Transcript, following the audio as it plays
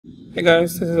Hey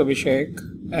guys, this is Abhishek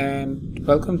and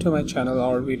welcome to my channel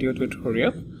or video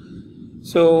tutorial.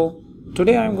 So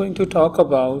today I'm going to talk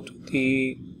about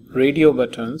the radio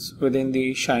buttons within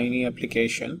the Shiny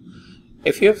application.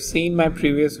 If you have seen my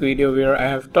previous video where I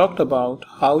have talked about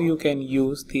how you can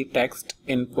use the text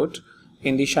input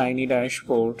in the Shiny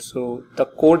dashboard, so the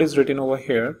code is written over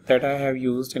here that I have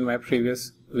used in my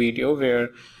previous video where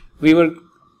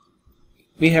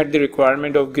we had the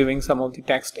requirement of giving some of the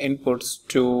text inputs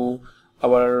to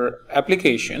our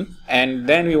application, and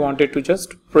then we wanted to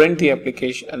just print the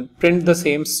application and print the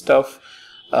same stuff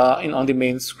on the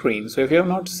main screen. So if you have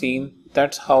not seen,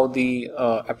 that's how the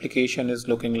application is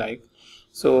looking like.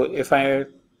 So if I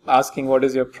asking what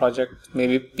is your project,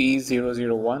 maybe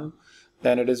P001,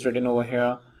 then it is written over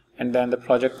here, and then the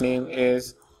project name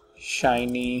is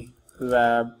Shiny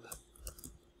Web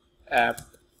App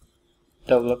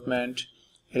Development.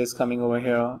 It is coming over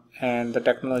here, and the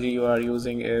technology you are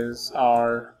using is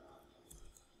R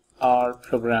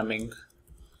programming.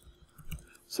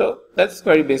 So that's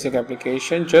very basic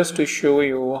application just to show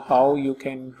you how you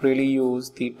can really use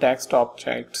the text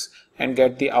objects and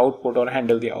get the output or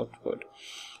handle the output.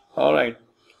 Alright,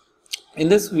 in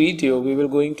this video we will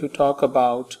going to talk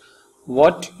about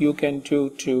what you can do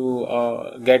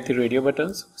to get the radio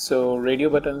buttons. So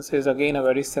radio buttons is again a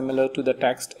very similar to the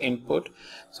text input,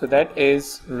 so that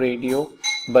is radio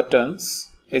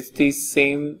buttons. It's the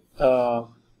same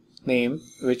name,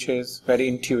 which is very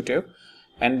intuitive,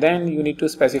 and then you need to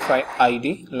specify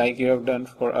ID like you have done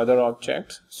for other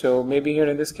objects. So maybe here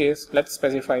in this case let's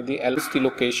specify the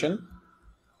location,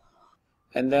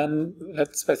 and then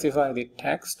let's specify the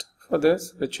text for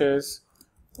this, which is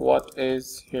what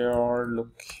is your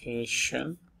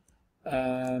location,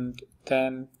 and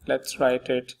then let's write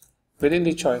it within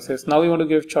the choices. Now we want to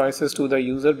give choices to the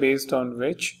user based on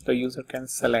which the user can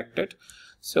select it.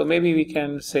 So maybe we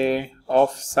can say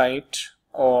off-site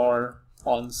or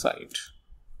on-site,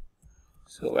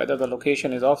 so whether the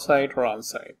location is off-site or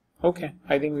on-site. Okay,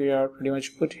 I think we are pretty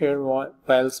much good here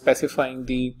while specifying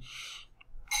the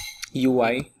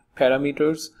UI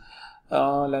parameters.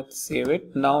 Let's save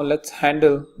it. Now let's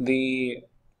handle the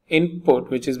input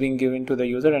which is being given to the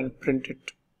user and print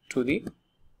it to the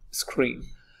screen.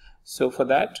 So for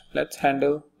that, let's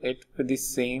handle it with the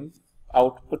same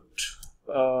output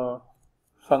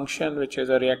function, which is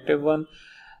a reactive one,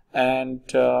 and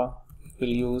we'll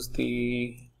use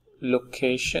the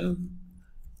location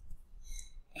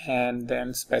and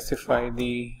then specify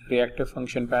the reactive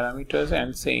function parameters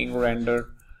and saying render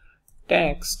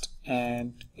text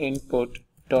and input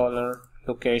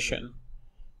 $location.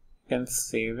 You can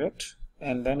save it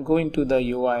and then go into the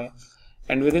UI,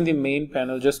 and within the main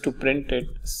panel, just to print it,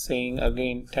 saying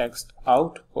again text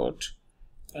output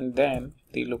and then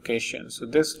the location. So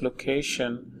this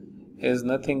location is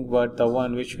nothing but the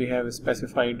one which we have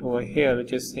specified over here,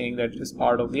 which is saying that it is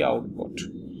part of the output.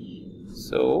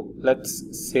 So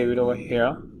let's save it over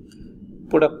here,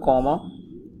 put a comma,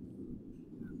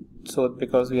 so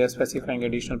because we are specifying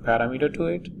additional parameter to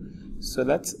it. So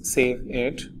let's save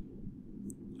it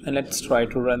and let's try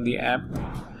to run the app.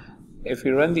 If we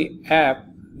run the app,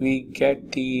 we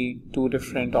get the two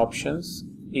different options,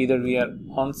 either we are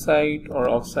on-site or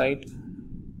off-site.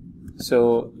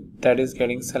 So that is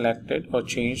getting selected or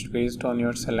changed based on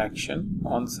your selection.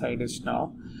 On-site is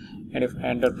now, and if I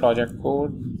enter project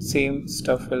code, same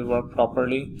stuff will work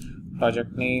properly.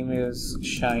 Project name is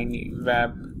Shiny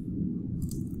Web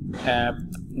App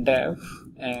Dev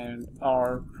and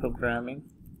R programming.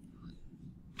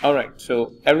 Alright,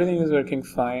 so everything is working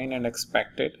fine and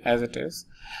expected as it is.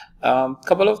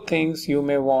 Couple of things you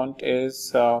may want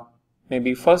is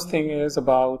maybe first thing is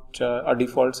about a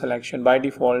default selection. By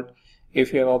default,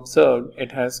 if you have observed,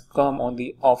 it has come on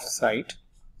the off-site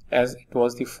as it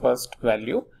was the first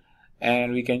value,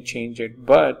 and we can change it.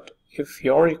 But if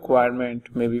your requirement,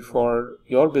 maybe for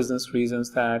your business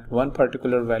reasons, that one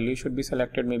particular value should be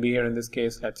selected, maybe here in this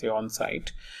case, let's say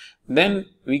on-site, then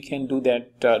we can do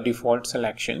that default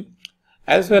selection.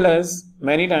 As well as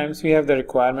many times we have the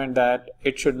requirement that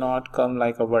it should not come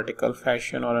like a vertical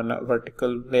fashion or a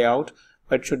vertical layout,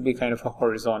 but should be kind of a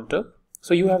horizontal.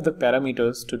 So you have the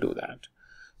parameters to do that.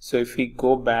 So if we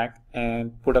go back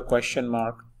and put a question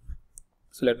mark,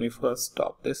 so let me first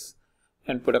stop this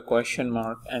and put a question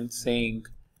mark and saying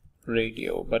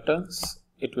radio buttons,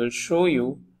 it will show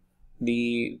you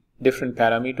the different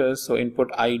parameters. So input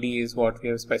ID is what we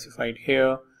have specified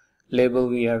here, label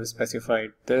we have specified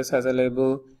this as a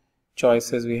label,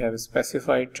 choices we have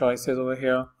specified choices over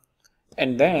here,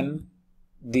 and then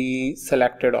the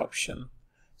selected option.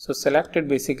 So selected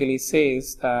basically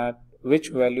says that which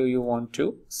value you want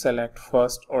to select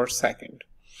first or second.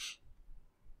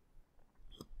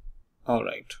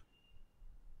 Alright,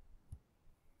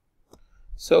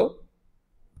 so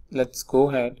let's go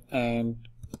ahead and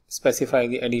specify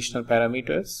the additional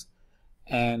parameters,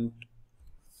 and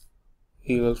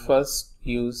we will first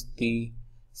use the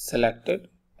selected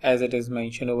as it is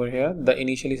mentioned over here, the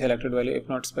initially selected value if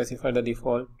not specified the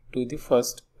default to the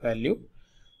first value.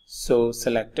 So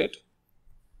selected,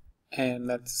 and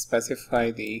let's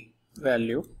specify the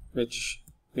value which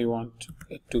we want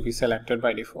it to be selected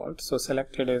by default. So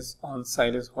selected is on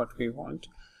site is what we want.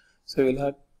 So we'll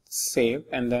hit save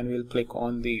and then we'll click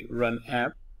on the run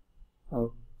app.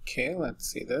 Okay, let's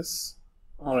see this.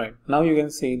 Alright, now you can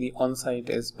see the on-site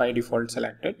is by default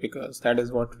selected because that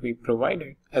is what we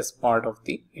provided as part of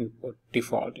the input,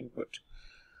 default input.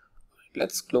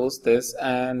 Let's close this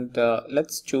and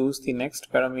let's choose the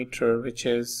next parameter, which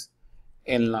is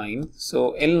inline.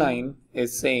 So inline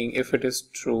is saying if it is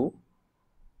true,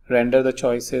 render the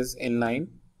choices inline,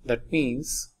 that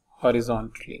means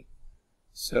horizontally.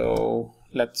 So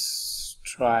let's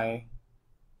try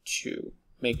to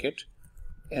make it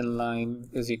inline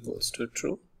is equals to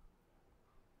true.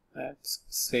 Let's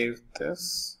save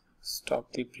this,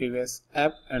 stop the previous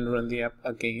app and run the app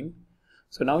again.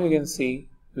 So now you can see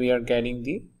we are getting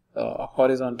the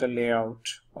horizontal layout,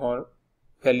 or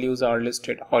values are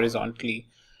listed horizontally.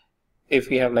 If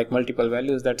we have like multiple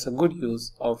values, that's a good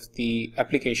use of the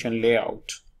application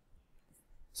layout.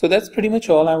 So that's pretty much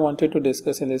all I wanted to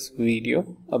discuss in this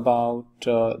video about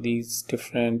these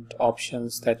different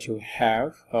options that you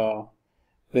have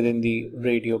within the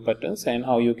radio buttons and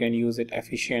how you can use it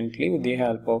efficiently with the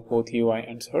help of both UI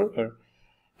and server.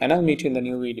 And I'll meet you in the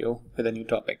new video with a new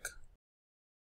topic.